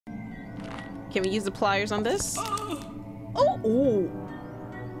Can we use the pliers on this? Oh!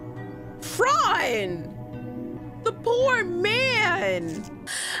 Fran! The poor man!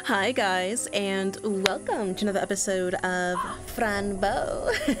 Hi guys, and welcome to another episode of Fran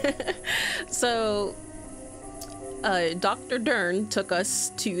Bow. So, Dr. Dern took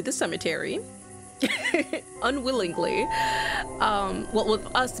us to the cemetery. Unwillingly. Well, with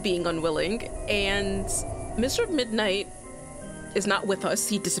us being unwilling. And Mr. Midnight is not with us.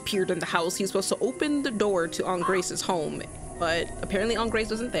 He disappeared in the house. He's supposed to open the door to Aunt Grace's home, but apparently Aunt Grace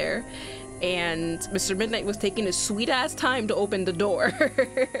wasn't there. And Mr. Midnight was taking his sweet-ass time to open the door.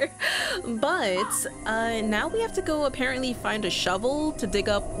 But now we have to go apparently find a shovel to dig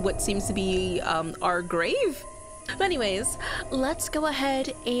up what seems to be our grave. But anyways, let's go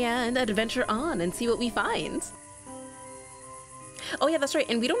ahead and adventure on and see what we find. Oh yeah, that's right.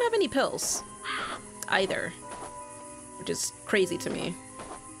 And we don't have any pills either, which is crazy to me.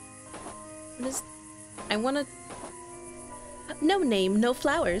 I want to... No name, no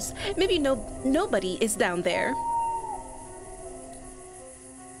flowers. Maybe nobody is down there.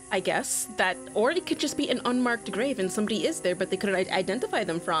 I guess that, or it could just be an unmarked grave and somebody is there, but they couldn't identify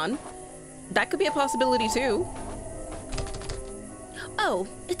them, Fran. That could be a possibility too. Oh,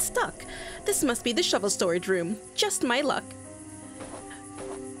 it's stuck. This must be the shovel storage room. Just my luck.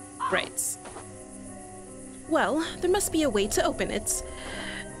 Right. Well, there must be a way to open it.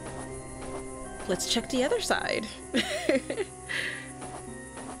 Let's check the other side.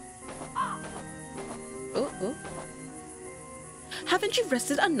 Oh. Haven't you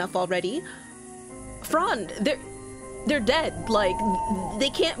rested enough already? Fran, they're dead. Like, they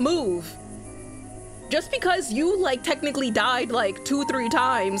can't move. Just because you, like, technically died, like, 2-3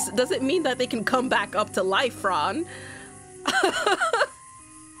 times doesn't mean that they can come back up to life, Fran.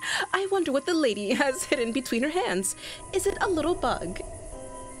 I wonder what the lady has hidden between her hands. Is it a little bug?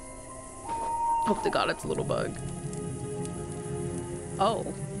 Hope to God it's a little bug.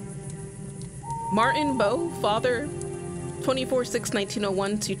 Oh. Martin Bow, father,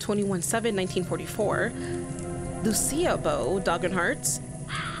 24/6/1901 to 21/7/1944. Lucia Bow, Doggenhart,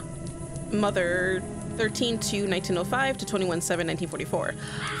 mother, 13/2/1905 to 21/7/1944.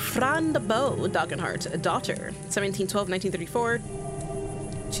 Fran Bow, Doggenhart, daughter, 17/12/1934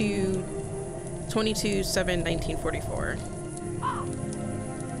 to 22/7/1944.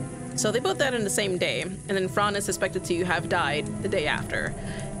 So they both died on the same day, and then Fran is suspected to have died the day after.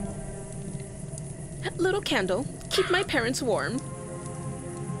 Little candle, keep my parents warm.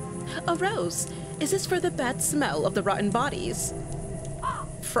 A rose. Is this for the bad smell of the rotten bodies?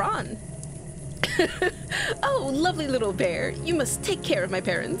 Fran. Oh, lovely little bear. You must take care of my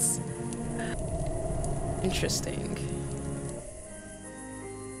parents. Interesting.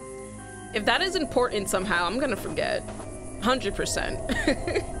 If that is important somehow, I'm gonna forget. 100%.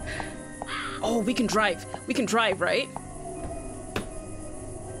 Oh, we can drive. We can drive, right?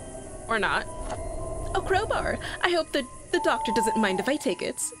 Or not. A crowbar. I hope the doctor doesn't mind if I take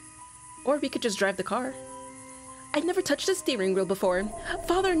it. Or we could just drive the car. I'd never touched a steering wheel before.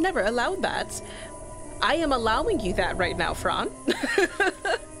 Father never allowed that. I am allowing you that right now, Fran.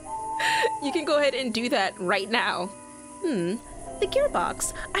 You can go ahead and do that right now. The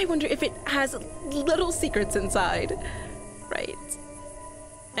gearbox. I wonder if it has little secrets inside. Right.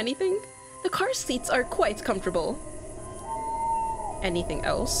 Anything? The car seats are quite comfortable. Anything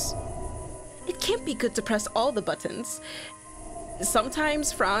else? It can't be good to press all the buttons.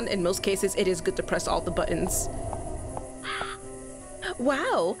 Sometimes, Fran, in most cases, it is good to press all the buttons.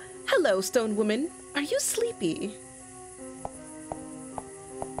 Wow! Hello, stone woman. Are you sleepy?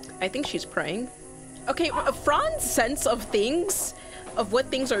 I think she's praying. Okay, Fran's sense of things, of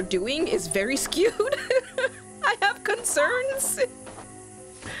what things are doing, is very skewed. I have concerns.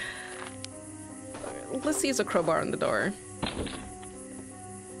 Let's use a crowbar on the door.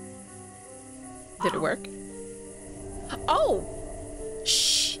 Did it work? Oh!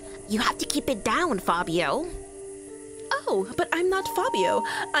 Shh! You have to keep it down, Fabio. Oh, but I'm not Fabio.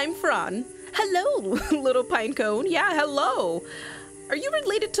 I'm Fran. Hello, little pinecone. Yeah, hello. Are you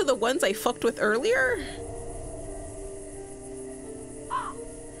related to the ones I fucked with earlier?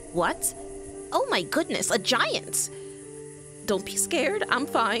 What? Oh my goodness, a giant! Don't be scared. I'm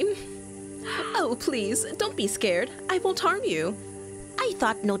fine. Oh, please, don't be scared. I won't harm you. I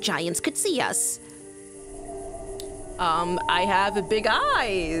thought no giants could see us. I have big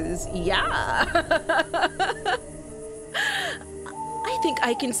eyes. Yeah. I think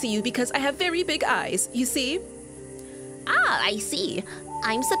I can see you because I have very big eyes, you see? Ah, I see.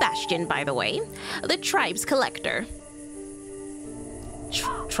 I'm Sebastian, by the way. The tribe's collector.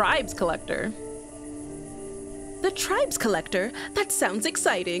 Tribe's collector? The tribe's collector? That sounds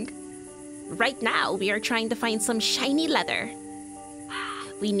exciting. right now we are trying to find some shiny leather.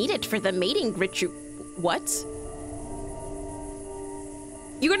 We need it for the mating ritual. What?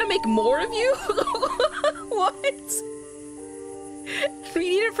 You're gonna make more of you? What? We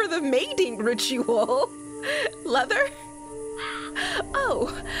need it for the mating ritual. Leather?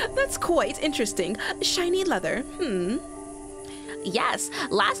 Oh, that's quite interesting. Shiny leather. Yes,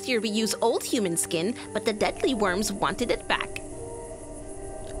 last year we used old human skin, but the deadly worms wanted it back.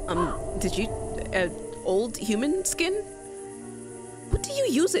 Did you... old human skin? What do you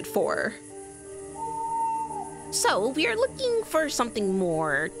use it for? So we are looking for something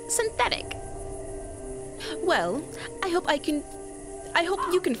more synthetic. Well, I hope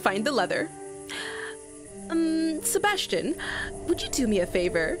you can find the leather. Sebastian, would you do me a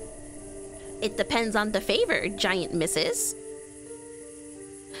favor? It depends on the favor, giant missus.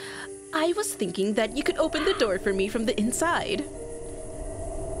 I was thinking that you could open the door for me from the inside.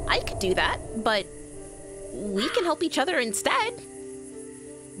 I could do that, but we can help each other instead.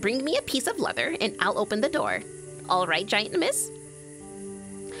 Bring me a piece of leather and I'll open the door. All right, giant miss?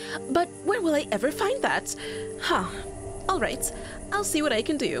 But where will I ever find that? Huh. All right, I'll see what I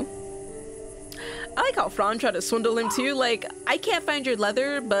can do. I like how Fran tried to swindle him too. Like, I can't find your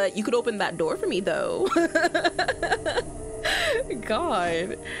leather, but you could open that door for me though.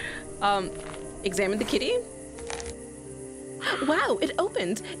 God. Examine the kitty. Wow, it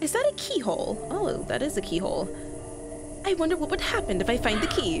opened. Is that a keyhole? Oh, that is a keyhole. I wonder what would happen if I find the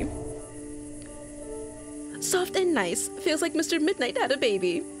key. Soft and nice. Feels like Mr. Midnight had a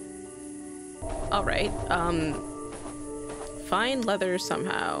baby. All right, find leather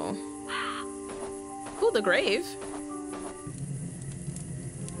somehow. Ooh, the grave.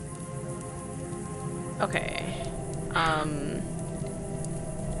 Okay.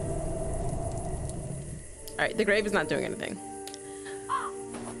 Alright, the grave is not doing anything.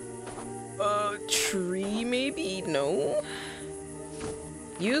 Tree maybe? No.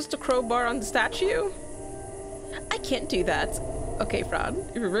 Use the crowbar on the statue? I can't do that. Okay, Fran,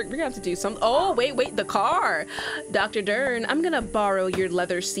 we're gonna have to do something. Oh, wait, the car! Dr. Dern, I'm gonna borrow your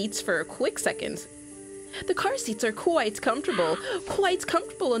leather seats for a quick second. The car seats are quite comfortable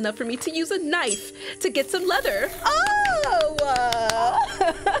enough for me to use a knife to get some leather. Oh!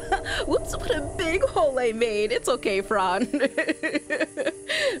 Whoops, what a big hole I made. It's okay, Fran.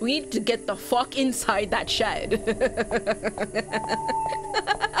 We need to get the fuck inside that shed.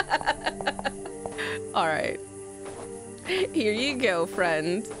 All right. Here you go,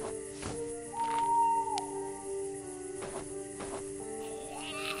 friend.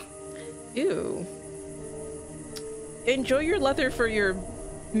 Ew. Enjoy your leather for your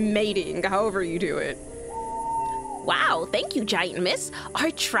mating, however you do it. Wow, thank you, giant miss.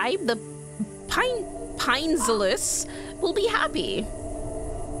 Our tribe, the Pinezelus, will be happy.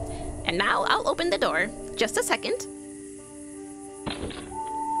 And now I'll open the door. Just a second.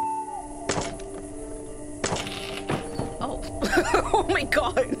 Oh. Oh my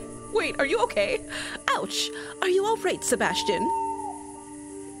god. Wait, are you okay? Ouch. Are you all right, Sebastian?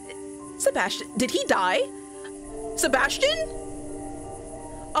 Sebastian, did he die? Sebastian?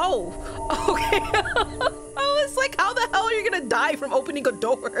 Oh, okay. I was like, how the hell are you gonna die from opening a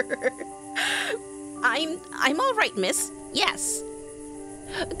door? I'm all right, miss. Yes.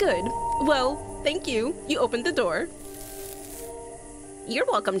 Good. Well, thank you. You opened the door. You're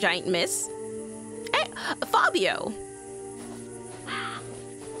welcome, giant miss. Hey, Fabio.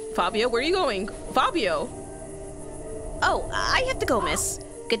 Fabio, where are you going? Fabio. Oh, I have to go, miss.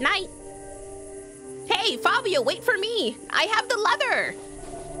 Good night. Hey, Fabio, wait for me. I have the leather.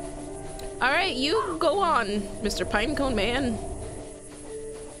 All right, you go on, Mr. Pinecone Man.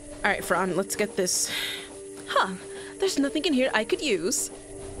 All right, Fran, let's get this. Huh, there's nothing in here I could use.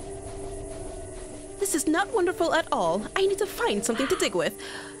 This is not wonderful at all. I need to find something to dig with.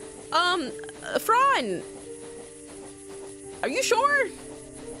 Fran! Are you sure?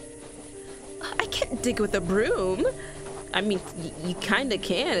 I can't dig with a broom. I mean, you kinda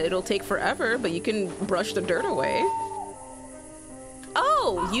can. It'll take forever, but you can brush the dirt away.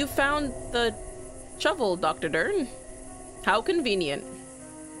 Oh, you found the shovel, Dr. Dern. How convenient.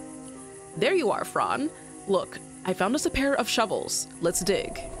 There you are, Fran. Look, I found us a pair of shovels. Let's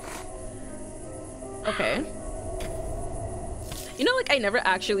dig. Okay. You know, like, I never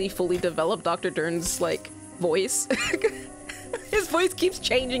actually fully developed Dr. Dern's, like, voice. His voice keeps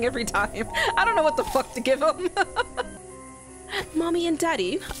changing every time. I don't know what the fuck to give him. Mommy and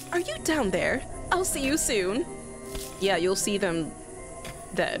Daddy, are you down there? I'll see you soon. Yeah, you'll see them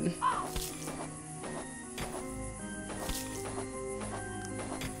dead.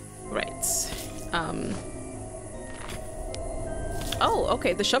 Right. Oh,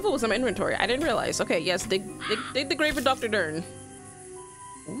 okay, the shovel was in my inventory. I didn't realize. Okay, yes, dig the grave of Dr. Dern.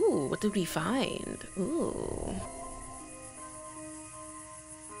 Ooh, what did we find? Ooh.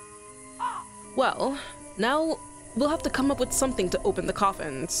 Well, now we'll have to come up with something to open the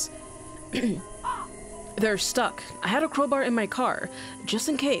coffins. They're stuck. I had a crowbar in my car, just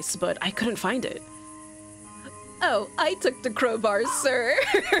in case, but I couldn't find it. Oh, I took the crowbar, sir.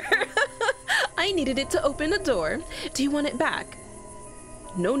 I needed it to open a door. Do you want it back?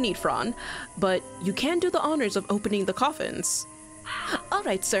 No need, Fran, but you can do the honors of opening the coffins. All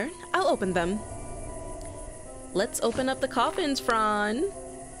right, sir. I'll open them. Let's open up the coffins, Fran.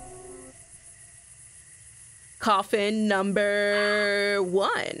 Coffin number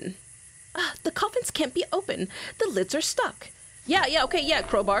 1. The coffins can't be open. The lids are stuck. Yeah, okay, yeah,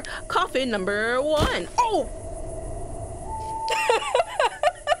 crowbar. Coffin number 1. Oh!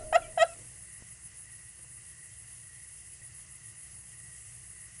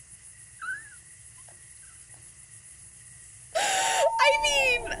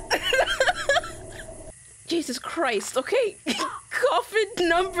 Jesus Christ, okay. Coffin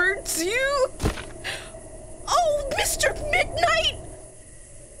number 2. Oh, Mr. Midnight!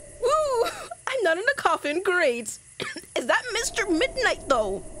 Woo! I'm not in a coffin, great. Is that Mr. Midnight,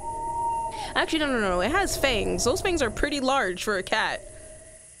 though? Actually, no. It has fangs. Those fangs are pretty large for a cat.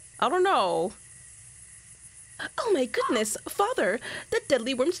 I don't know. Oh my goodness, Father, the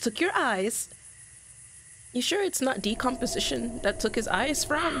deadly worms took your eyes. You sure it's not decomposition that took his eyes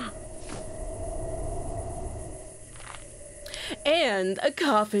from? And a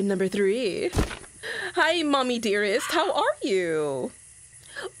coffin number 3. Hi, Mommy dearest, how are you?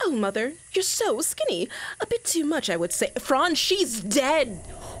 Oh, Mother, you're so skinny. A bit too much, I would say. Fran, she's dead.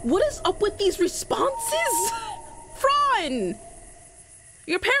 What is up with these responses? Fran!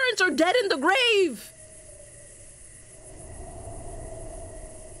 Your parents are dead in the grave!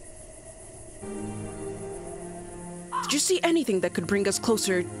 Did you see anything that could bring us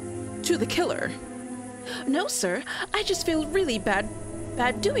closer to the killer? No, sir. I just feel really bad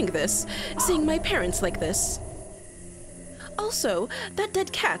doing this, seeing my parents like this. Also, that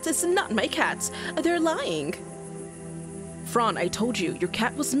dead cat is not my cat. They're lying. Fran, I told you, your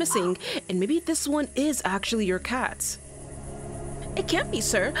cat was missing, and maybe this one is actually your cat. It can't be,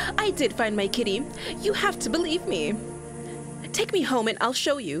 sir. I did find my kitty. You have to believe me. Take me home and I'll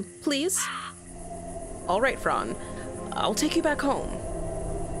show you, please. All right, Fran. I'll take you back home.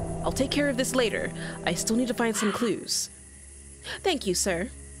 I'll take care of this later. I still need to find some clues. Thank you, sir.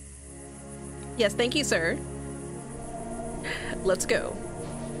 Yes, thank you, sir. Let's go.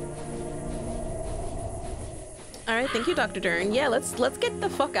 All right, thank you, Dr. Dern. Yeah, let's get the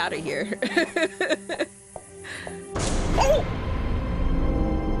fuck out of here. Oh!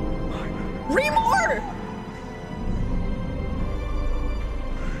 Remore!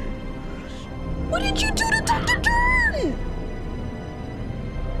 What did you do to Dr. Dern?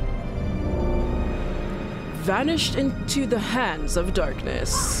 Vanished into the hands of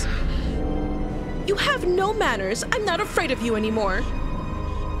darkness. You have no manners. I'm not afraid of you anymore.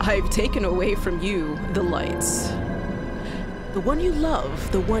 I've taken away from you the lights. The one you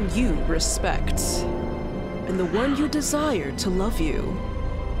love, the one you respect, and the one you desire to love you.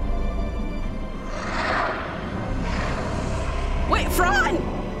 Wait, Fran!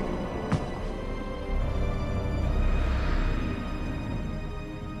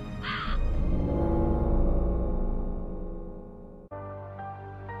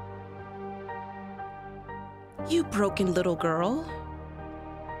 You broken little girl.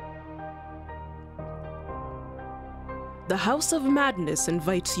 The House of Madness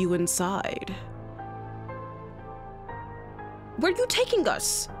invites you inside. Where are you taking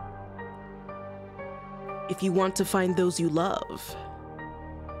us? If you want to find those you love.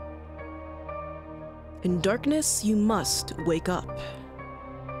 In darkness, you must wake up.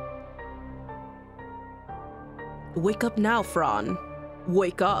 Wake up now, Fran.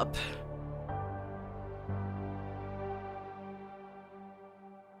 Wake up.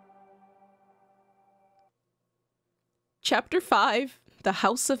 Chapter 5, The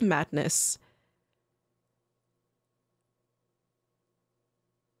House of Madness.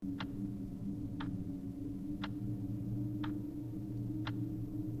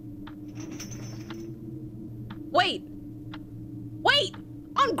 Wait! Wait!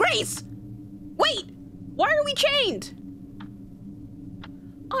 Aunt Grace! Wait! Why are we chained?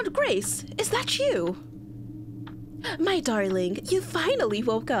 Aunt Grace, is that you? My darling, you finally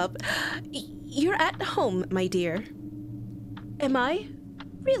woke up. You're at home, my dear. Am I?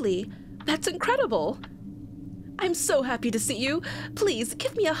 Really? That's incredible. I'm so happy to see you. Please,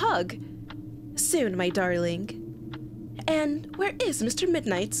 give me a hug. Soon, my darling. And where is Mr.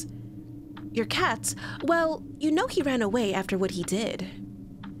 Midnight? Your cat? Well, you know he ran away after what he did.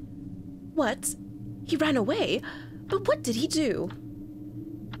 What? He ran away? But what did he do?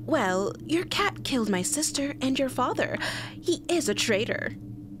 Well, your cat killed my sister and your father. He is a traitor.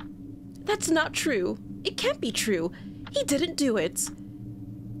 That's not true. It can't be true. He didn't do it.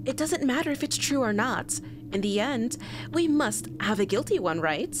 It doesn't matter if it's true or not. In the end, we must have a guilty one,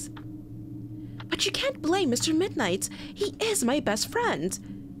 right? But you can't blame Mr. Midnight. He is my best friend.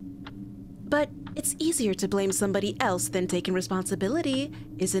 But it's easier to blame somebody else than taking responsibility,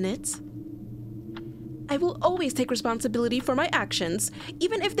 isn't it? I will always take responsibility for my actions,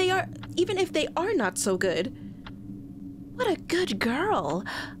 even if they are not so good. What a good girl.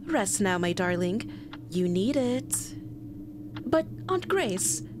 Rest now, my darling. You need it. But Aunt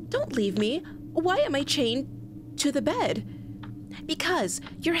Grace, don't leave me. Why am I chained to the bed? Because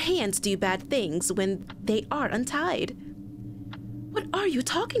your hands do bad things when they are untied. What are you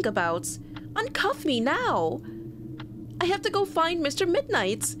talking about? Uncuff me now. I have to go find Mr.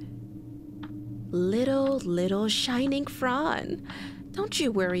 Midnight. Little shining Fran, don't you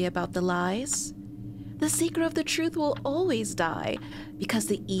worry about the lies. The seeker of the truth will always die, because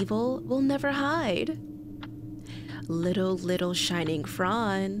the evil will never hide. Little shining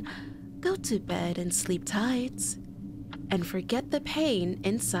Fran, go to bed and sleep tight, and forget the pain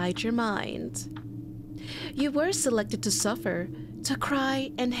inside your mind. You were selected to suffer, to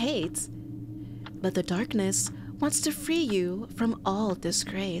cry and hate, but the darkness wants to free you from all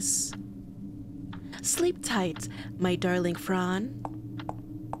disgrace. Sleep tight, my darling Fran.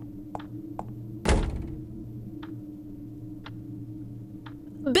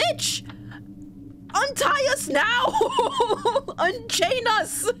 Bitch! Untie us now! Unchain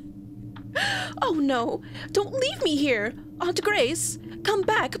us! Oh no, don't leave me here. Aunt Grace, come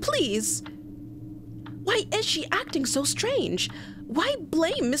back, please. Why is she acting so strange? Why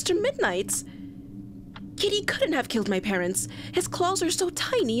blame Mr. Midnight? Kitty couldn't have killed my parents. His claws are so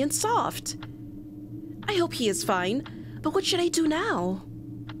tiny and soft. I hope he is fine, but what should I do now?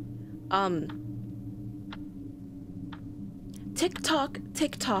 Tick-tock,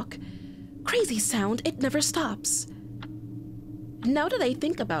 tick-tock. Crazy sound, it never stops. Now that I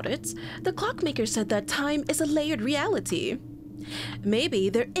think about it, the clockmaker said that time is a layered reality. Maybe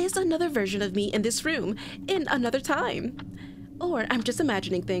there is another version of me in this room, in another time. Or I'm just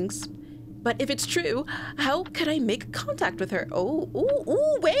imagining things. But if it's true, how could I make contact with her? Oh,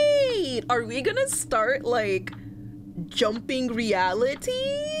 wait! Are we gonna start, like, jumping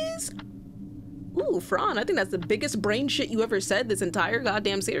realities? Ooh, Fran, I think that's the biggest brain shit you ever said this entire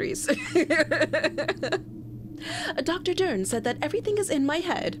goddamn series. Dr. Dern said that everything is in my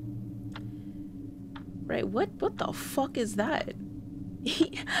head. Right, what the fuck is that?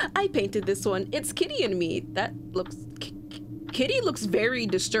 I painted this one. It's Kitty and me. That looks... Kitty looks very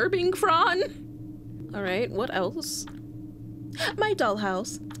disturbing, Fran. All right, what else? My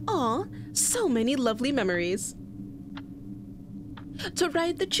dollhouse. Aw, so many lovely memories. To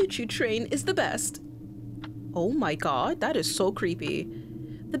ride the choo-choo train is the best. Oh my god, that is so creepy.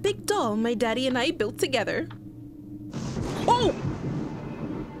 The big doll my daddy and I built together. Oh!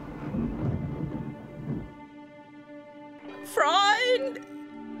 Fran?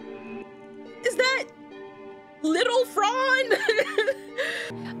 Is that little Fran?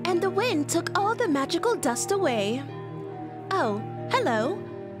 And the wind took all the magical dust away. Oh, hello.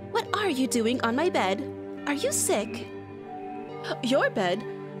 What are you doing on my bed? Are you sick? Your bed?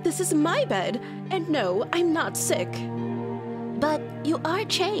 This is my bed. And no, I'm not sick. But you are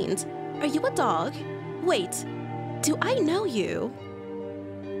chained. Are you a dog? Wait, do I know you?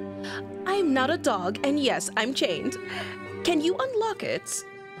 I'm not a dog, and yes, I'm chained. Can you unlock it?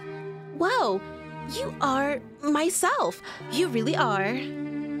 Whoa, you are myself. You really are.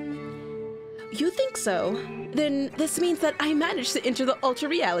 You think so? Then this means that I managed to enter the ultra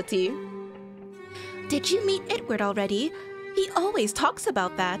reality. Did you meet Edward already? He always talks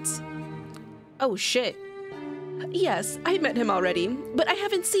about that. Oh shit. Yes, I met him already, but I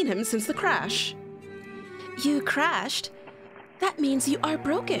haven't seen him since the crash. You crashed? That means you are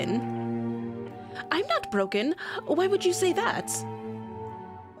broken. I'm not broken. Why would you say that?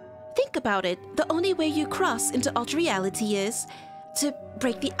 Think about it. The only way you cross into ultra reality is to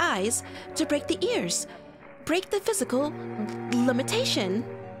break the eyes, to break the ears, break the physical limitation.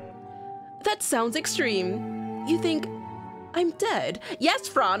 That sounds extreme. You think I'm dead? Yes,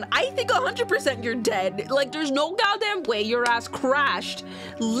 Fran, I think 100% you're dead. Like, there's no goddamn way your ass crashed,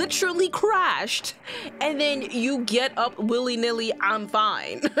 literally crashed, and then you get up willy-nilly, I'm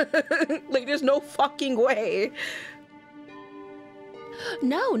fine. Like, there's no fucking way.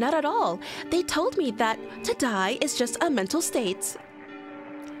 No, not at all. They told me that to die is just a mental state.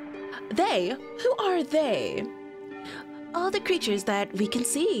 They? Who are they? All the creatures that we can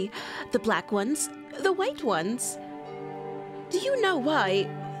see. The black ones, the white ones. Do you know why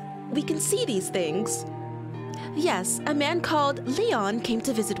we can see these things? Yes, a man called Leon came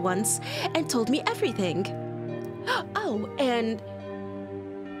to visit once and told me everything. Oh, and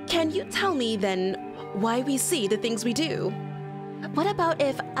can you tell me then why we see the things we do? What about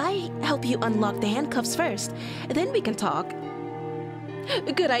if I help you unlock the handcuffs first? Then we can talk.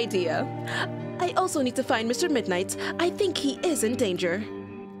 Good idea. I also need to find Mr. Midnight. I think he is in danger.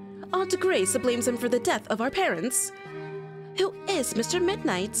 Aunt Grace blames him for the death of our parents. Who is Mr.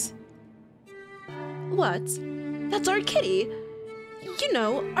 Midnight? What? That's our kitty. You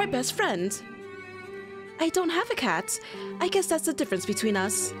know, our best friend. I don't have a cat. I guess that's the difference between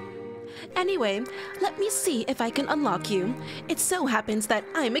us. Anyway, let me see if I can unlock you. It so happens that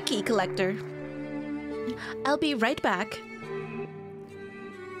I'm a key collector. I'll be right back.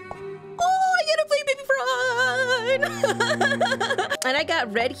 Oh, I get to play Baby Fran! And I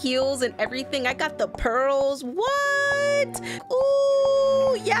got red heels and everything. I got the pearls. What?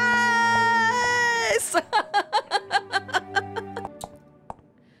 Ooh, yes!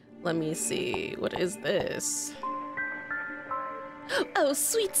 Let me see. What is this? Oh,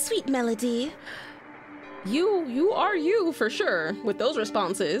 sweet, sweet melody. You are you for sure with those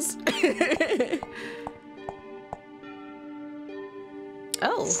responses.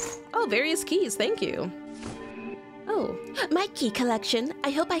 Oh, various keys. Thank you. Oh, my key collection.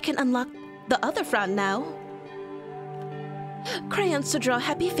 I hope I can unlock the other Fran now. Crayons to draw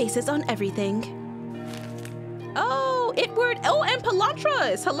happy faces on everything. Oh, Itward. Oh, and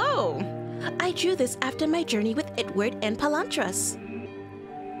Palantras. Hello. I drew this after my journey with Itward and Palantras.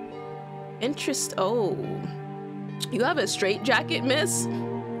 Oh, you have a straight jacket, miss?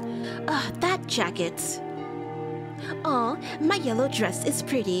 That jacket. Aw, my yellow dress is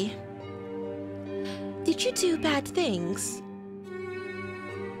pretty. Did you do bad things?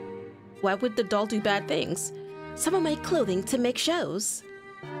 Why would the doll do bad things? Some of my clothing to make shows.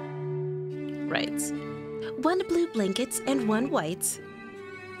 Right. 1 blue blanket and 1 white.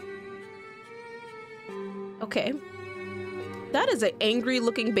 Okay. That is an angry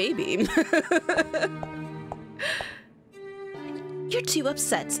looking baby. You're too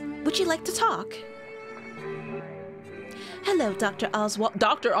upset. Would you like to talk? Hello, Dr. Oswald.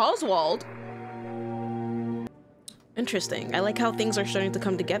 Dr. Oswald? Interesting. I like how things are starting to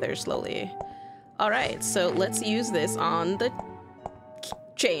come together slowly. All right, so let's use this on the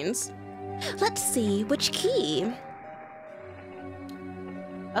chains. Let's see, which key?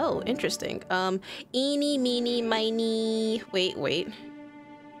 Oh, interesting. Eeny, meeny, miny. Wait.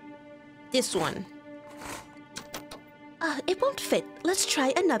 This one. It won't fit. Let's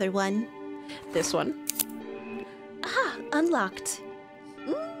try another one. This one. Ah, unlocked.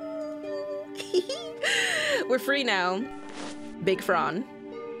 We're free now. Big Fran.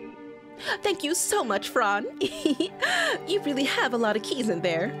 Thank you so much, Fran. You really have a lot of keys in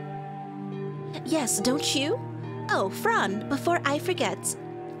there. Yes, don't you? Oh, Fran, before I forget.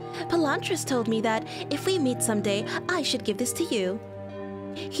 Palantras told me that if we meet someday, I should give this to you.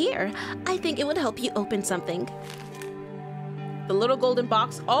 Here, I think it would help you open something. The little golden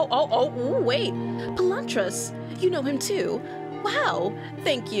box. Oh, wait. Palantras, you know him too. Wow,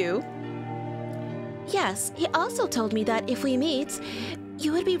 thank you. Yes, he also told me that if we meet,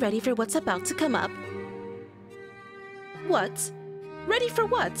 you would be ready for what's about to come up. What? Ready for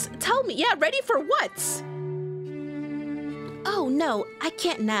what? Tell me. Yeah, ready for what? Oh, no, I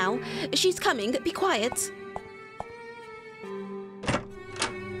can't now. She's coming. Be quiet.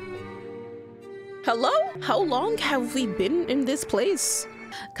 Hello? How long have we been in this place?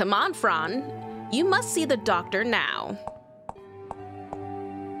 Come on, Fran. You must see the doctor now.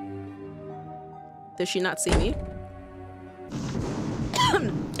 Does she not see me?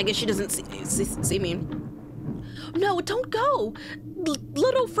 I guess she doesn't see me. No, don't go.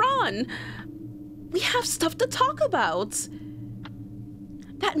 Little Fran. We have stuff to talk about.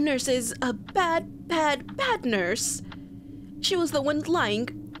 That nurse is a bad nurse. She was the one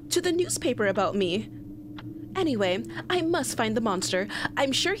lying to the newspaper about me. Anyway, I must find the monster.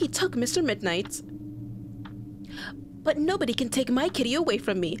 I'm sure he took Mr. Midnight. But nobody can take my kitty away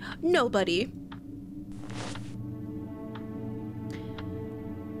from me. Nobody.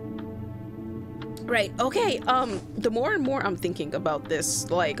 Right, okay, the more and more I'm thinking about this,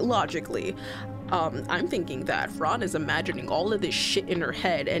 like, logically, I'm thinking that Fran is imagining all of this shit in her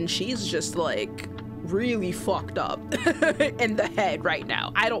head, and she's just, like, really fucked up in the head right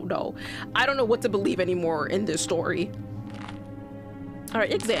now. I don't know what to believe anymore in this story. All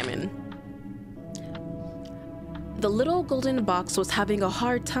right, examine. The little golden box was having a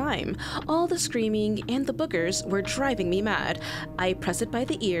hard time. All the screaming and the boogers were driving me mad. I press it by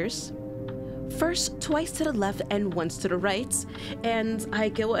the ears. First, twice to the left and once to the right. And I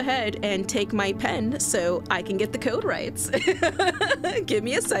go ahead and take my pen so I can get the code right. Give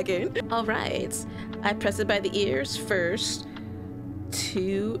me a second. All right. I press it by the ears first.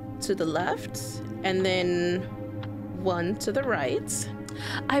 2 to the left. And then 1 to the right.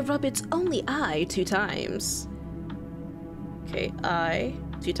 I rub its only eye 2 times. Okay, eye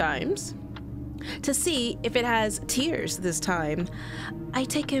 2 times. To see if it has tears this time. I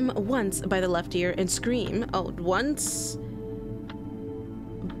take him once by the left ear and scream. Oh, once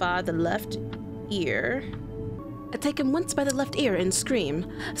by the left ear. I take him once by the left ear and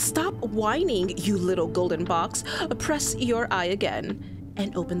scream. Stop whining, you little golden box. Press your eye again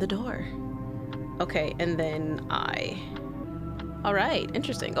and open the door. Okay, and then I. All right,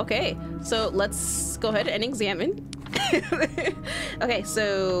 interesting. Okay, so let's go ahead and examine. Okay,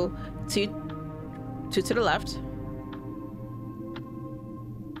 so 2 to the left.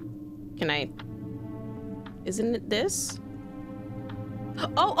 Can I? Isn't it this?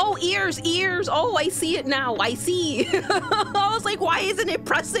 Oh, ears. Oh, I see it now. I see. I was like, why isn't it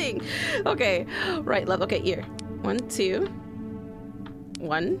pressing? Okay, right, left. Okay, ear. 1, 2.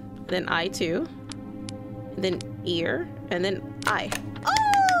 1, then I 2. And then ear, and then I.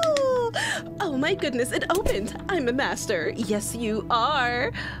 Oh my goodness, it opened. I'm a master. Yes, you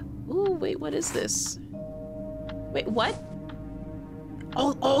are. Oh, wait, what is this? Wait, what?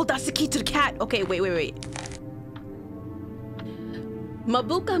 Oh, that's the key to the cat. Okay, wait.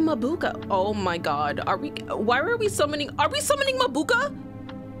 Mabuka. Oh my god. Why are we summoning Mabuka?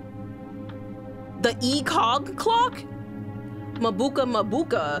 The E-cog clock?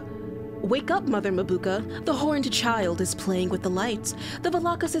 Mabuka. Wake up, Mother Mabuka. The horned child is playing with the lights. The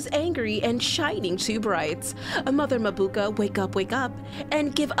Valakas is angry and shining too bright. Mother Mabuka, wake up,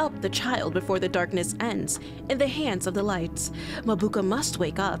 and give up the child before the darkness ends in the hands of the lights. Mabuka must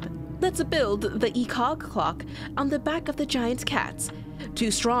wake up. Let's build the E-cog clock on the back of the giant cat.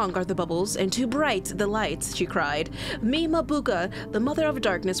 Too strong are the bubbles and too bright the lights, she cried. Me, Mabuka, the mother of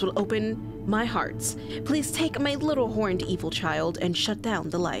darkness, will open my hearts. Please take my little horned evil child and shut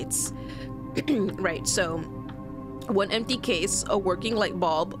down the lights. Right, so 1 empty case, a working light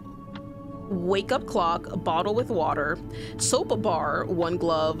bulb, wake up clock, a bottle with water, soap bar, 1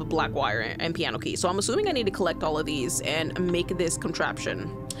 glove, black wire, and piano key. So I'm assuming I need to collect all of these and make this contraption.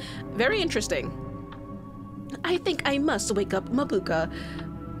 Very interesting. I think I must wake up Mabuka.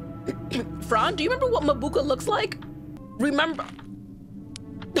 Fran, do you remember what Mabuka looks like? Remember?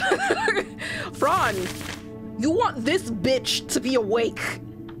 Fran, you want this bitch to be awake.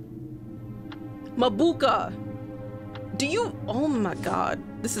 Mabuka, do you? Oh my god,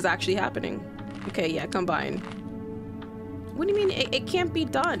 this is actually happening. Okay, yeah, combine. What do you mean it can't be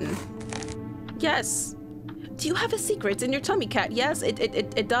done? Yes. Do you have a secret in your tummy, cat? Yes,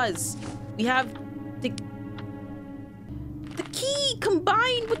 it does. We have the key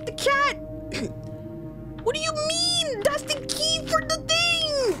combined with the cat. What do you mean? That's the key for the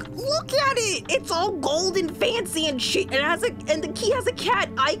thing. Look at it. It's all gold and fancy and shit. And the key has a cat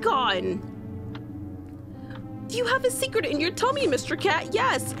icon. Do you have a secret in your tummy, Mr. Cat?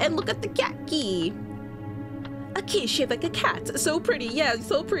 Yes. And look at the cat key. A key shaped like a cat. So pretty. Yeah,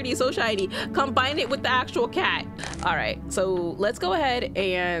 so pretty, so shiny. Combine it with the actual cat. All right. So let's go ahead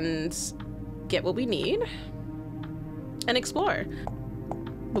and get what we need and explore.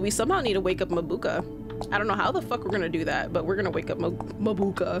 But we somehow need to wake up Mabuka. I don't know how the fuck we're gonna do that, but we're gonna wake up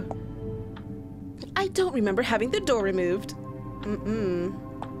Mabuka. I don't remember having the door removed.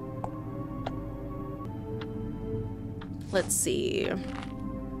 Let's see.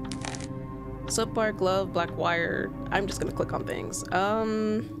 Soap bar, glove, black wire. I'm just gonna click on things.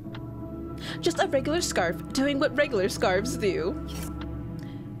 Just a regular scarf, doing what regular scarves do.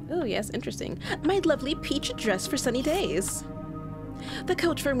 Oh yes, interesting. My lovely peach dress for sunny days. The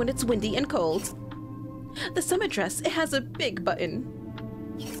coat for when it's windy and cold. The summer dress, it has a big button.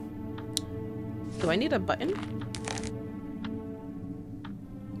 Do I need a button?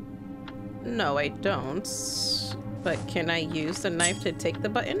 No, I don't. But can I use the knife to take the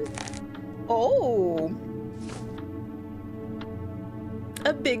button? Oh!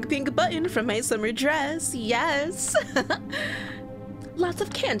 A big pink button from my summer dress, yes! Lots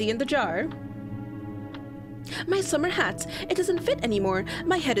of candy in the jar. My summer hat, it doesn't fit anymore.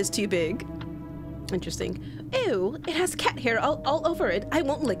 My head is too big. Interesting. Ew, it has cat hair all over it. I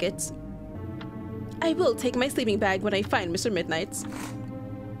won't lick it. I will take my sleeping bag when I find Mr. Midnight's.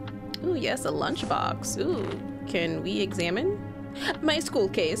 Ooh, yes, a lunchbox. Ooh, can we examine? My school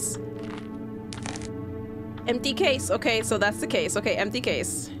case. Empty case. Okay, so that's the case. Okay, empty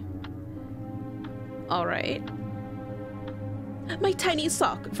case. All right. My tiny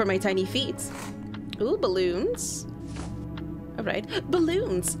sock for my tiny feet. Ooh, balloons. All right,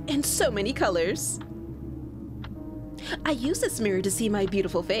 balloons in so many colors. I use this mirror to see my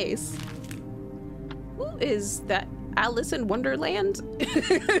beautiful face. Who is that? Alice in Wonderland?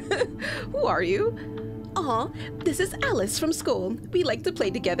 Who are you? Aw, this is Alice from school. We like to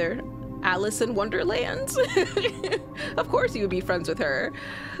play together. Alice in Wonderland? Of course you would be friends with her.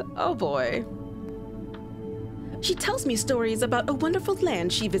 Oh boy. She tells me stories about a wonderful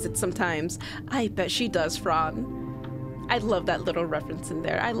land she visits sometimes. I bet she does, Fran. I love that little reference in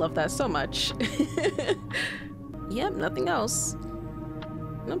there. I love that so much. Yep, nothing else.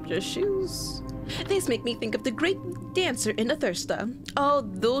 Nope, just shoes. These make me think of the great dancer in Athirsta. Oh,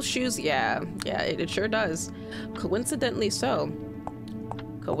 those shoes, yeah. Yeah, it sure does. Coincidentally so.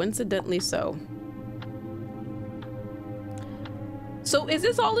 Coincidentally so. So is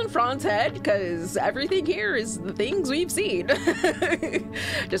this all in Fran's head? Because everything here is the things we've seen.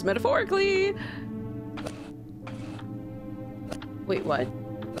 Just metaphorically. Wait, what?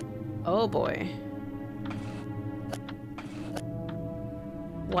 Oh boy.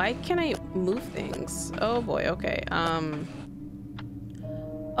 Why can't I move things? Oh boy, okay.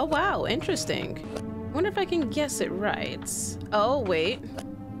 Oh wow, interesting. I wonder if I can guess it right. Oh, wait.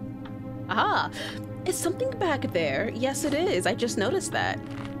 Aha! Is something back there? Yes, it is. I just noticed that.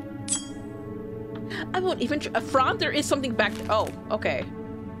 I won't even Fran, there is something back there. Oh, okay.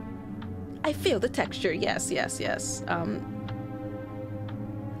 I feel the texture. Yes, yes, yes.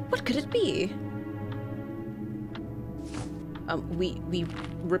 What could it be? We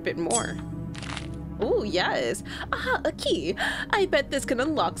rip it more. Oh, yes. Aha, a key. I bet this can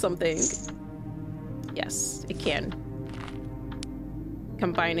unlock something. Yes, it can.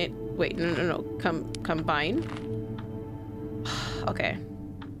 Combine it. Wait, no. Combine. Okay.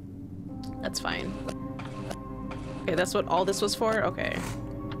 That's fine. Okay, that's what all this was for? Okay.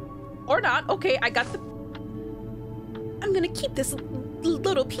 Or not. Okay, I got the... I'm gonna keep this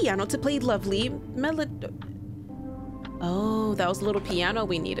little piano to play lovely melody. Oh, that was a little piano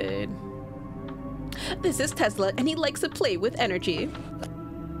we needed. This is Tesla, and he likes to play with energy.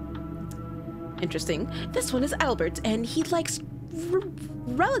 Interesting. This one is Albert, and he likes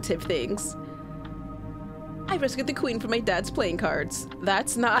relative things. I rescued the queen from my dad's playing cards.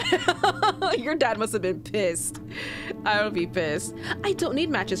 That's not... Your dad must have been pissed. I would be pissed. I don't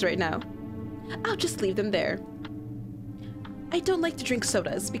need matches right now. I'll just leave them there. I don't like to drink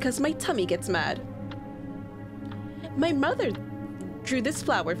sodas because my tummy gets mad. My mother drew this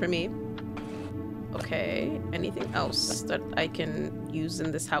flower for me. Okay, anything else that I can use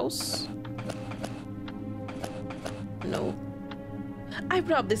in this house? No. I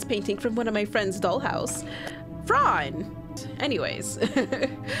robbed this painting from one of my friend's dollhouse. Fran! Anyways.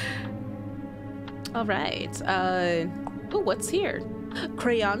 All right. Oh, what's here?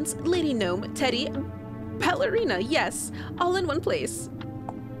 Crayons, lady gnome, teddy, ballerina. Yes, all in one place.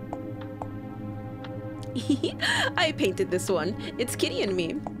 I painted this one. It's Kitty and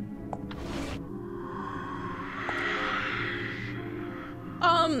me.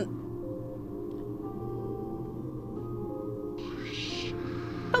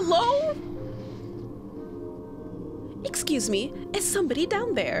 Hello? Excuse me, is somebody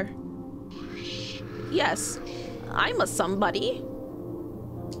down there? Yes, I'm a somebody.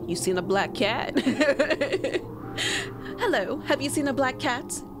 You seen a black cat? Hello, have you seen a black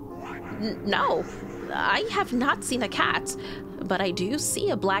cat? No, I have not seen a cat, but I do see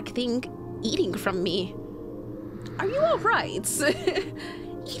a black thing eating from me. Are you all right?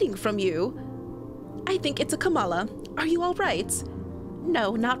 Eating from you? I think it's a Kamala. Are you all right?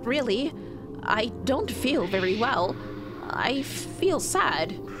 No, not really. I don't feel very well. I feel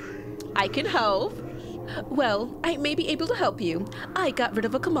sad. I can help. Well, I may be able to help you. I got rid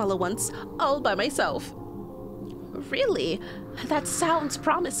of a Kamala once, all by myself. Really? That sounds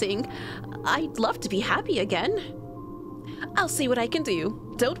promising. I'd love to be happy again. I'll see what I can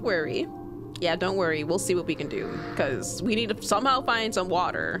do. Don't worry. Yeah, don't worry. We'll see what we can do, because we need to somehow find some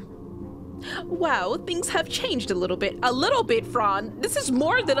water. Wow, things have changed a little bit. A little bit, Fran. This is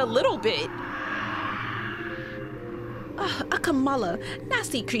more than a little bit. A Kamala.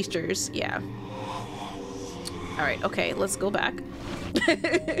 Nasty creatures. Yeah. All right, okay, let's go back.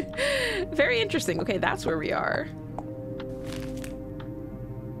 Very interesting. Okay, that's where we are.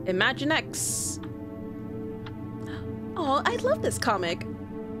 Imagine X. Oh, I love this comic.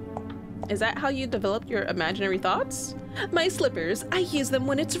 Is that how you developed your imaginary thoughts? My slippers. I use them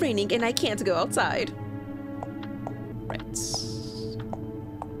when it's raining and I can't go outside. Right.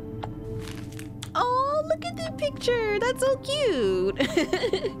 picture. That's so cute.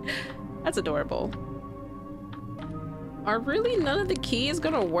 That's adorable. Are really none of the keys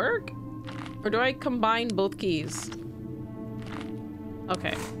gonna work? Or do I combine both keys?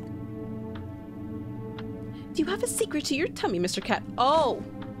 Okay. Do you have a secret to your tummy, Mr. Cat? Oh!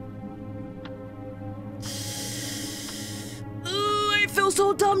 Ooh, I feel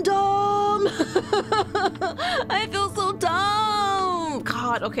so dumb. I feel so dumb.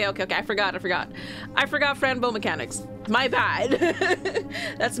 God, okay. I forgot Fran Bow mechanics. My bad.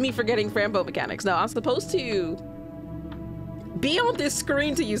 That's me forgetting Fran Bow mechanics. No, I'm supposed to be on this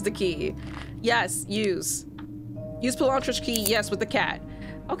screen to use the key. Yes, use Pelantra's key, yes, with the cat.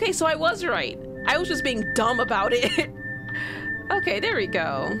 Okay, so I was right. I was just being dumb about it. Okay, there we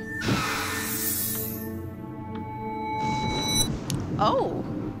go. Oh,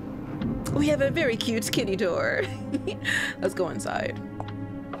 we have a very cute kitty door. Let's go inside.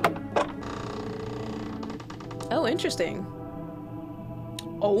 Oh, interesting.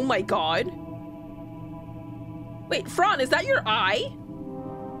 Oh my god. Wait, Fran, is that your eye?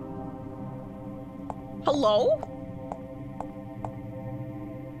 Hello?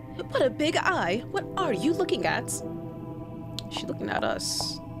 What a big eye. What are you looking at? She's looking at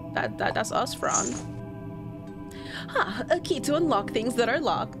us. That's us, Fran. Huh, a key to unlock things that are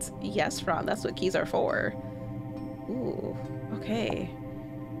locked. Yes, Fran, that's what keys are for. Ooh, okay.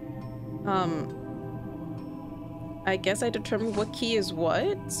 I guess I determined what key is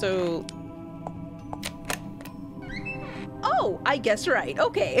what, so... Oh, I guess right,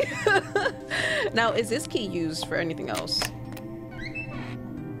 okay. Now, is this key used for anything else?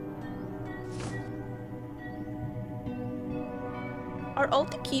 Are all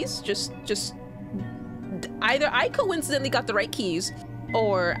the keys just either I coincidentally got the right keys,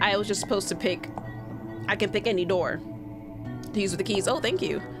 or I was just supposed to I can pick any door to use with the keys. Oh, thank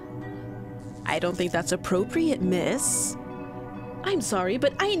you. I don't think that's appropriate, miss. I'm sorry,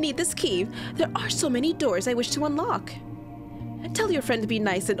 but I need this key. There are so many doors I wish to unlock. Tell your friend to be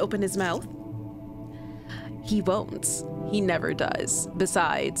nice and open his mouth. He won't. He never does.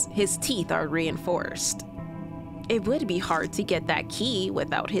 Besides, his teeth are reinforced. It would be hard to get that key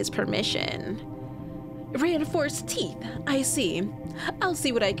without his permission. Reinforced teeth, I see. I'll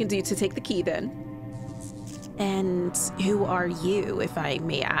see what I can do to take the key then. And who are you, if I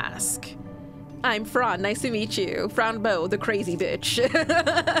may ask? I'm Fran, nice to meet you. Fran Bow, the crazy bitch.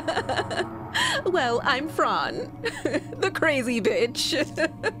 Well, I'm Fran, the crazy bitch.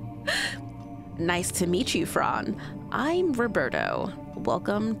 Nice to meet you, Fran. I'm Roberto.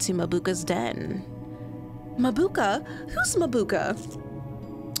 Welcome to Mabuka's den. Mabuka? Who's Mabuka?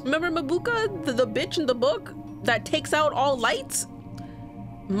 Remember Mabuka, the bitch in the book that takes out all lights?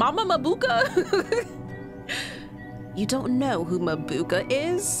 Mama Mabuka? You don't know who Mabuka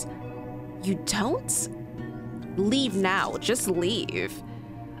is? You don't? Leave now, just leave.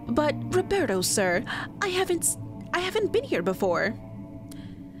 But Roberto, sir, I haven't been here before.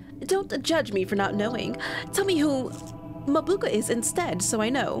 Don't judge me for not knowing. Tell me who Mabuka is instead, so I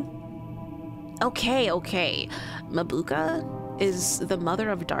know. Okay. Mabuka is the mother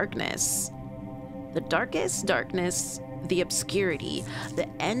of darkness. The darkest darkness, the obscurity, the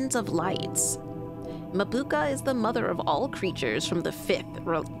end of lights. Mabuka is the mother of all creatures from the fifth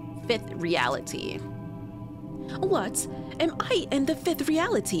reality. What? Am I in the fifth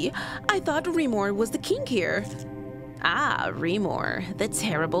reality? I thought Remor was the king here. Ah, Remor, the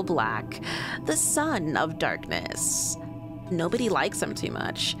terrible black, the son of darkness. Nobody likes him too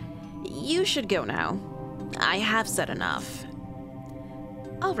much. You should go now. I have said enough.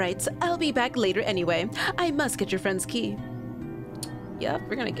 All right, I'll be back later anyway. I must get your friend's key. Yep,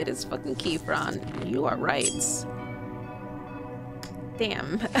 we're gonna get his fucking key, Fran. You are right.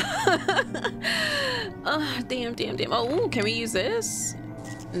 Damn. Damn. Oh, can we use this?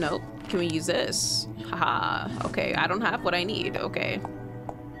 Nope. Can we use this? Haha. Okay, I don't have what I need. Okay.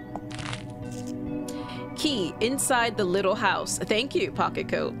 Key inside the little house. Thank you, pocket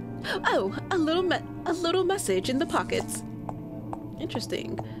coat. Oh, a little message in the pockets.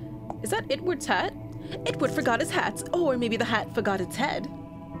 Interesting. Is that Edward's hat? Edward forgot his hat, or maybe the hat forgot its head.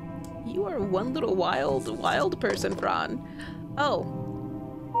 You are one little wild person, Fran. Oh.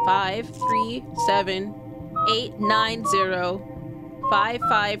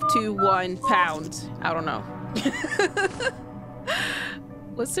 53789055521 pound. I don't know.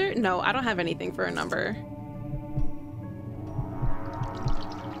 Was there? No, I don't have anything for a number.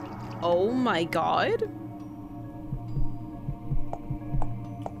 Oh my god.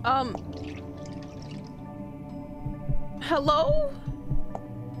 Hello?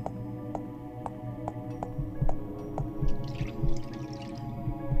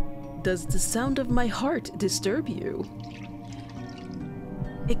 Does the sound of my heart disturb you?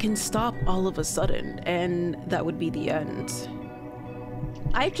 It can stop all of a sudden, and that would be the end.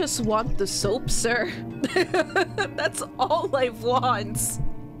 I just want the soap, sir. That's all I want.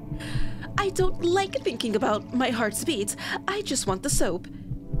 I don't like thinking about my heart's beat. I just want the soap.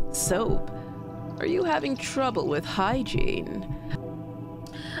 Soap? Are you having trouble with hygiene?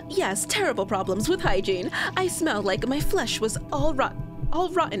 Yes, terrible problems with hygiene. I smell like my flesh was all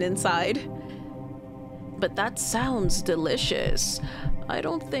rotten inside. But that sounds delicious. I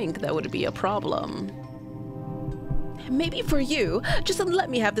don't think that would be a problem. Maybe for you. Just let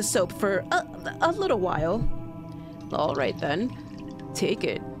me have the soap for a little while. All right then. Take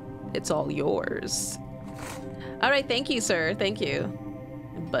it. It's all yours. All right, thank you, sir. Thank you.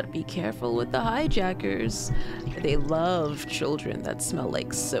 But be careful with the hijackers. They love children that smell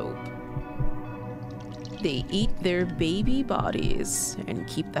like soap. They eat their baby bodies and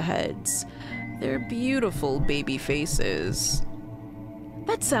keep the heads. They're beautiful baby faces.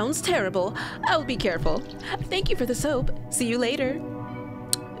 That sounds terrible. I'll be careful. Thank you for the soap. See you later.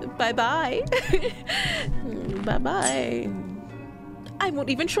 Bye-bye. Bye-bye. I won't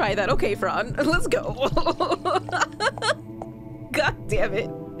even try that. Okay, Fran. Let's go. God damn it.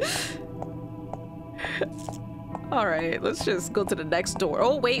 All right, let's just go to the next door.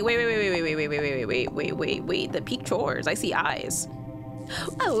 Oh, wait. The peak chores. I see eyes.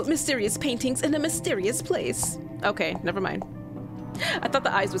 Oh, mysterious paintings in a mysterious place. Okay, never mind. I thought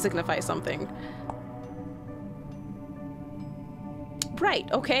the eyes would signify something. Right,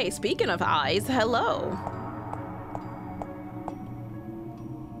 okay, speaking of eyes, hello.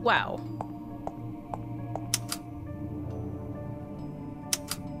 Wow.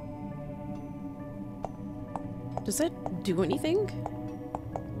 Does that do anything?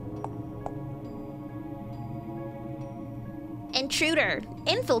 Intruder,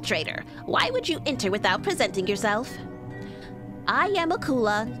 infiltrator, why would you enter without presenting yourself? I am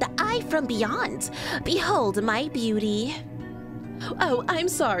Akula, the eye from beyond. Behold my beauty. Oh, I'm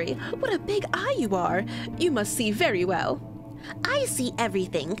sorry. What a big eye you are. You must see very well. I see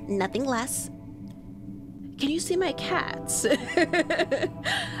everything, nothing less. Can you see my cats?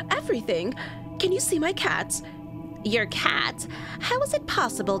 Everything. Can you see my cats? Your cat? How is it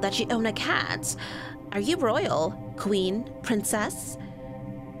possible that you own a cat? Are you royal, queen, princess?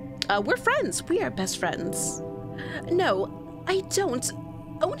 We're friends. We are best friends. No, I don't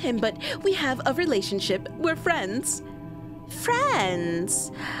own him, but we have a relationship. We're friends.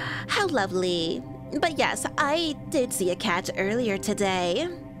 Friends? How lovely. But yes, I did see a cat earlier today.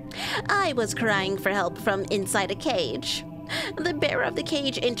 I was crying for help from inside a cage. The bearer of the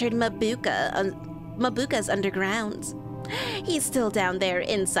cage entered Mabuka's underground. He's still down there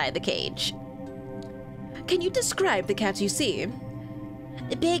inside the cage. Can you describe the cat you see?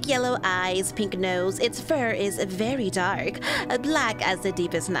 Big yellow eyes, pink nose, its fur is very dark, black as the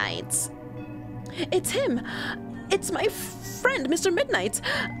deepest night. It's him! It's my friend, Mr. Midnight!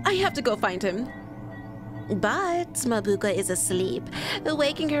 I have to go find him. But Mabuka is asleep.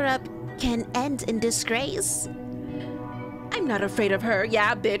 Waking her up can end in disgrace. I'm not afraid of her.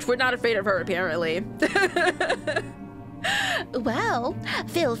 Yeah, bitch, we're not afraid of her, apparently. Well,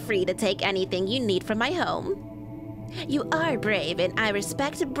 feel free to take anything you need from my home. You are brave, and I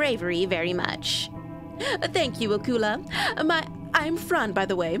respect bravery very much. Thank you, Akula. I'm Fran, by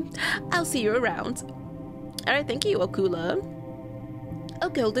the way. I'll see you around. All right, thank you, Akula. A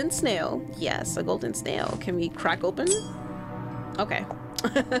golden snail. Yes, a golden snail. Can we crack open? Okay.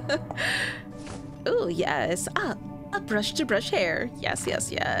 Oh, yes. Ah, a brush to brush hair. Yes,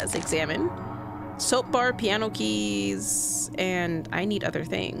 yes, yes. Examine. Soap bar, piano keys, and I need other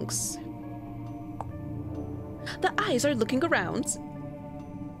things. The eyes are looking around.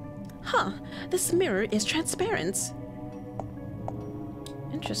 Huh, this mirror is transparent.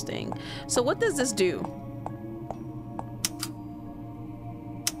 Interesting. So what does this do?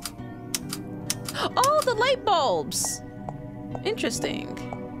 Oh, the light bulbs! Interesting.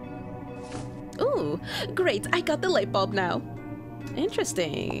 Ooh, great, I got the light bulb now.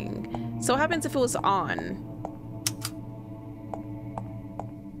 Interesting. So what happens if it was on?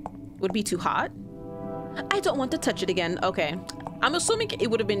 Would it be too hot? I don't want to touch it again. Okay. I'm assuming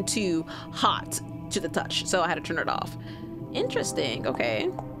it would have been too hot to the touch, so I had to turn it off. Interesting. Okay.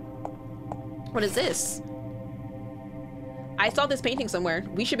 What is this? I saw this painting somewhere.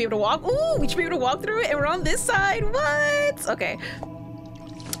 We should be able to walk. Ooh, we should be able to walk through it, and we're on this side. What? Okay.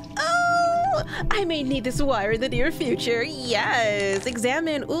 Oh, I may need this wire in the near future. Yes.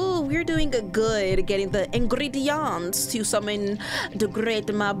 Examine. Ooh, we're doing good getting the ingredients to summon the great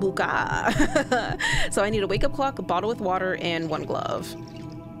Mabuka. So I need a wake-up clock, a bottle with water, and one glove.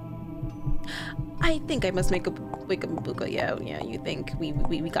 I think I must wake up Mabuka. Yeah, you think. We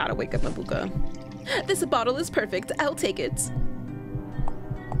gotta wake up Mabuka. This bottle is perfect. I'll take it.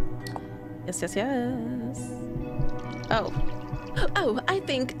 Yes. Oh, I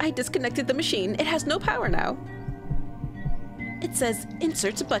think I disconnected the machine. It has no power now. It says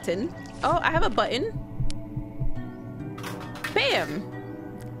insert button. Oh, I have a button. Bam!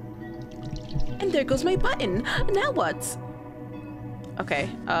 And there goes my button. Now what? Okay,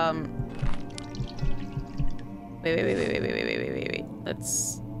 wait.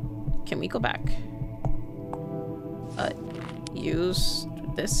 Can we go back? Use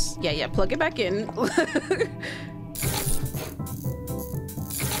this. Yeah, plug it back in.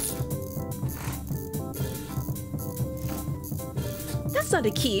 That's not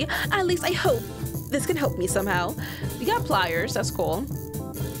a key. At least I hope this can help me somehow. We got pliers, that's cool.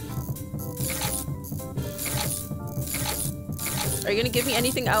 Are you gonna give me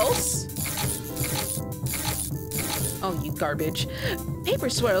anything else? Oh, you garbage. Paper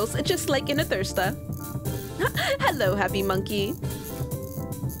swirls, just like in a thirsta. Hello, happy monkey.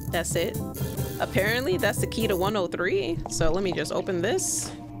 That's it. Apparently, that's the key to 103. So let me just open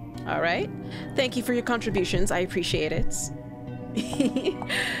this. All right. Thank you for your contributions. I appreciate it.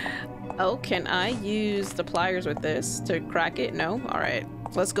 Oh, can I use the pliers with this to crack it? No? All right.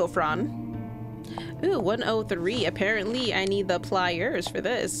 Let's go, Fran. Ooh, 103. Apparently, I need the pliers for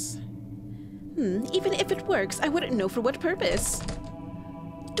this. Even if it works, I wouldn't know for what purpose.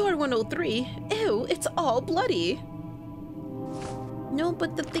 Door 103. Ew, it's all bloody. No,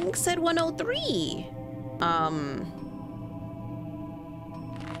 but the thing said 103.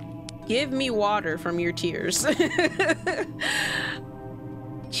 Give me water from your tears.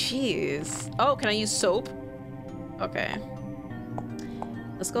 Jeez. Oh, can I use soap? Okay.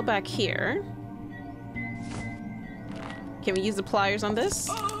 Let's go back here. Can we use the pliers on this?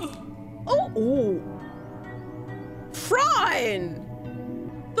 Oh! Fran!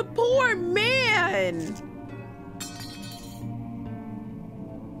 The poor man!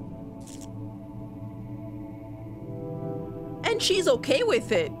 And she's okay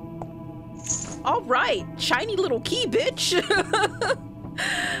with it. All right, shiny little key, bitch.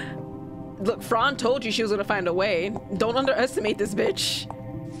 Look, Fran told you she was gonna find a way. Don't underestimate this bitch.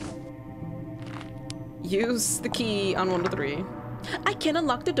 Use the key on 103. I can't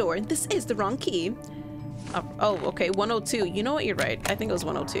unlock the door. This is the wrong key. Oh, okay, 102. You know what? You're right. I think it was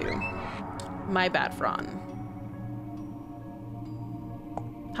 102. My bad, Fran.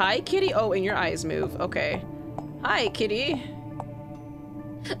 Hi, kitty. Oh, and your eyes move. Okay. Hi, kitty.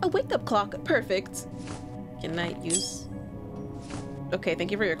 A wake-up clock. Perfect. Can I use... Okay,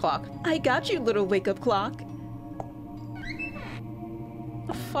 thank you for your clock. I got you, little wake-up clock.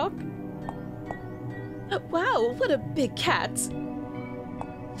 The fuck? Wow, what a big cat.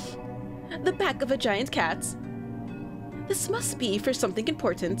 The back of a giant cat. This must be for something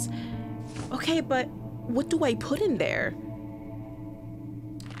important. Okay, but what do I put in there?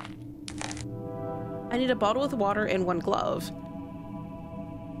 I need a bottle with water and one glove.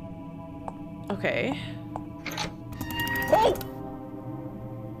 Okay. Oh!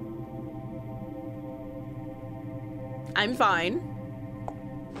 I'm fine.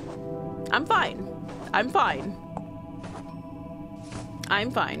 I'm fine. I'm fine. I'm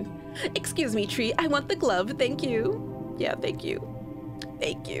fine. Excuse me, tree. I want the glove. Thank you. Yeah, thank you.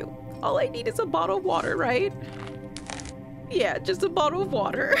 Thank you. All I need is a bottle of water, right? Yeah, just a bottle of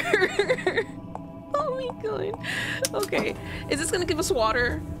water. Oh my god. Okay. Is this gonna give us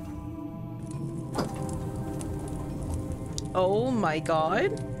water? Oh my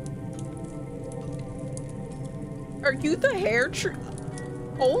god. Are you the hair tree?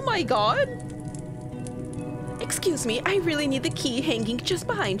 Oh my god. Excuse me, I really need the key hanging just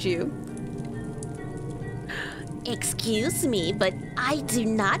behind you. Excuse me, but I do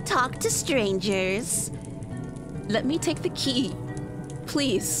not talk to strangers. Let me take the key,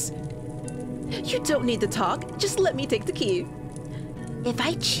 please. You don't need to talk, just let me take the key. If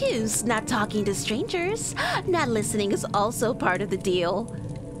I choose not talking to strangers, not listening is also part of the deal.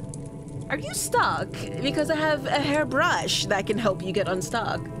 Are you stuck? Because I have a hairbrush that can help you get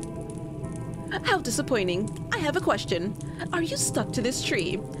unstuck. How disappointing. I have a question. Are you stuck to this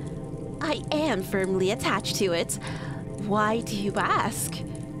tree? I am firmly attached to it. Why do you ask?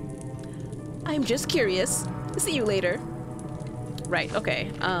 I'm just curious. See you later. Right,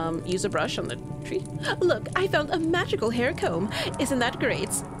 okay. Use a brush on the tree. Look, I found a magical hair comb. Isn't that great?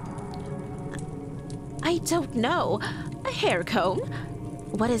 I don't know. A hair comb?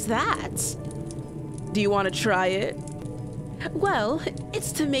 What is that? Do you want to try it? Well,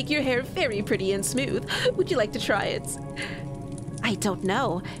 it's to make your hair very pretty and smooth. Would you like to try it? I don't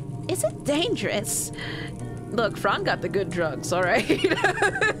know. Is it dangerous? Look, Fran got the good drugs, all right?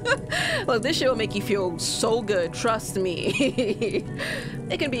 Look, this shit will make you feel so good, trust me.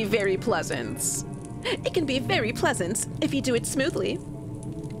 It can be very pleasant. It can be very pleasant if you do it smoothly.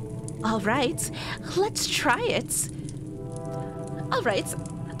 All right, let's try it. All right,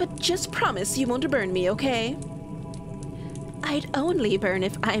 but just promise you won't burn me, okay? I'd only burn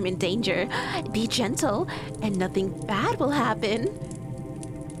if I'm in danger. Be gentle, and nothing bad will happen.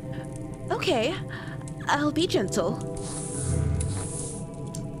 Okay, I'll be gentle.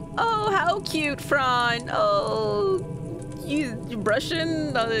 Oh, how cute, Fran. Oh, you're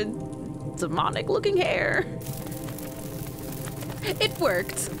brushing the demonic-looking hair. It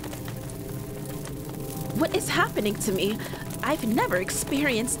worked. What is happening to me? I've never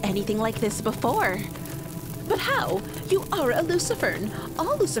experienced anything like this before. But how? You are a Lucifern.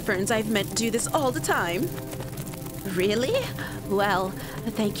 All Luciferns I've met do this all the time. Really? Well,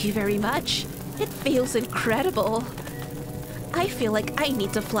 thank you very much. It feels incredible. I feel like I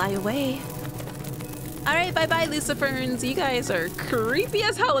need to fly away. All right, bye-bye, Luciferns. You guys are creepy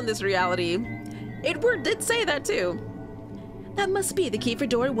as hell in this reality. Edward did say that too. That must be the key for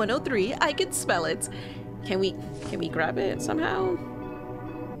door 103. I can smell it. Can we grab it somehow?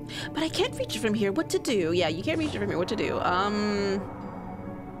 But I can't reach it from here. What to do? Yeah, you can't reach it from here. What to do? I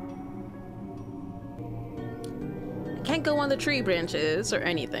can't go on the tree branches or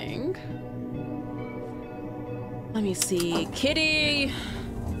anything. Let me see. Kitty!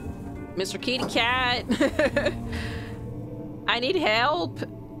 Mr. Kitty Cat! I need help!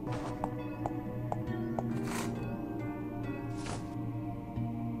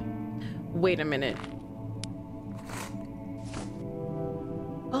 Wait a minute.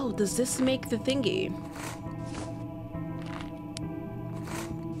 Oh, does this make the thingy?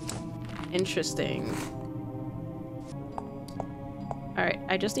 Interesting. All right,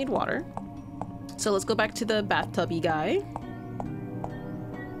 I just need water. So let's go back to the bathtubby guy.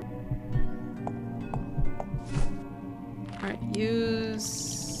 All right,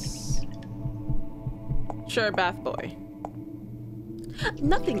 use... Sure, bath boy.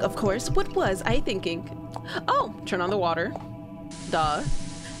 Nothing, of course. What was I thinking? Oh, turn on the water. Duh.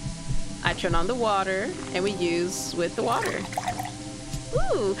 I turn on the water and we use with the water.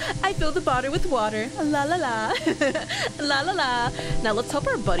 Ooh, I fill the bottle with water. La la la. La la la. Now let's help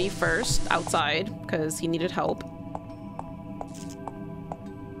our buddy first outside because he needed help.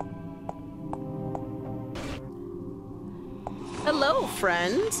 Hello,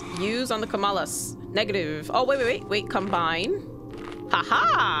 friend. Use on the Kamalas. Negative. Oh, wait. Combine.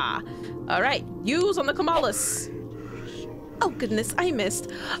 Haha. All right. Use on the Kamalas. Oh, goodness. I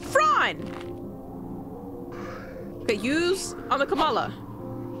missed. Fran! Okay, use on the Kamala.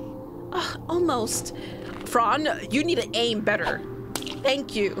 Almost. Fran, you need to aim better.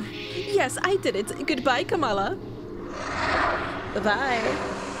 Thank you. Yes, I did it. Goodbye, Kamala. Bye-bye.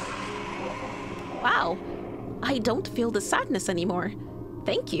 Wow. I don't feel the sadness anymore.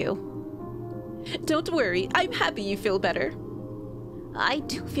 Thank you. Don't worry. I'm happy you feel better. I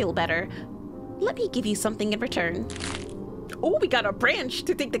do feel better. Let me give you something in return. Oh, we got a branch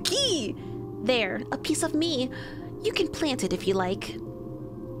to take the key. There, a piece of me. You can plant it if you like.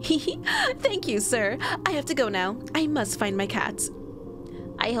 Thank you, sir. I have to go now. I must find my cat.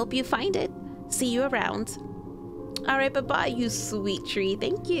 I hope you find it. See you around. All right, bye-bye, you sweet tree.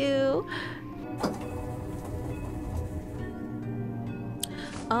 Thank you.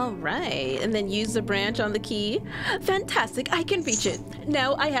 All right, and then use the branch on the key. Fantastic, I can reach it.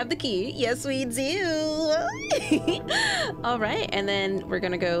 Now I have the key. Yes, we do. All right, and then we're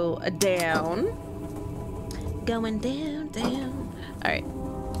gonna go down. Going down, down. All right.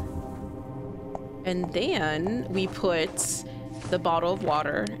 And then we put the bottle of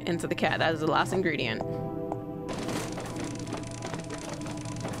water into the cat. That is the last ingredient.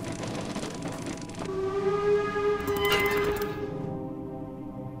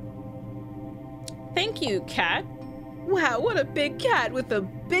 Thank you, cat. Wow, what a big cat with a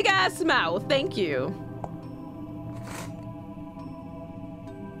big ass mouth. Thank you.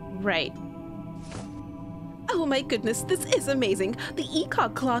 Right. Oh my goodness, this is amazing. The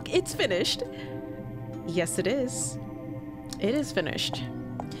ECOG clock, it's finished. Yes, it is. It is finished.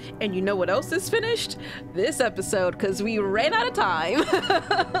 And you know what else is finished? This episode, because we ran out of time.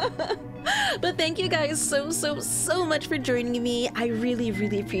 But thank you guys so much for joining me. I really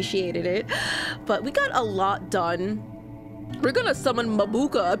appreciated it. But we got a lot done. We're gonna summon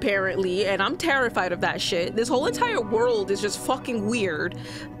Mabuka, apparently, and I'm terrified of that shit. This whole entire world is just fucking weird.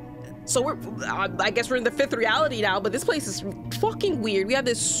 So I guess we're in the 5th reality now, but this place is fucking weird. We have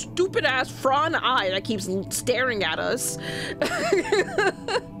this stupid ass Fran eye that keeps staring at us.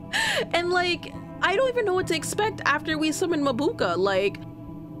 And like, I don't even know what to expect after we summon Mabuka, like.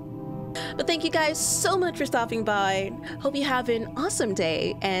 But thank you guys so much for stopping by. Hope you have an awesome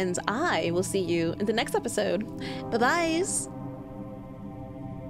day, and I will see you in the next episode. Bye-byes.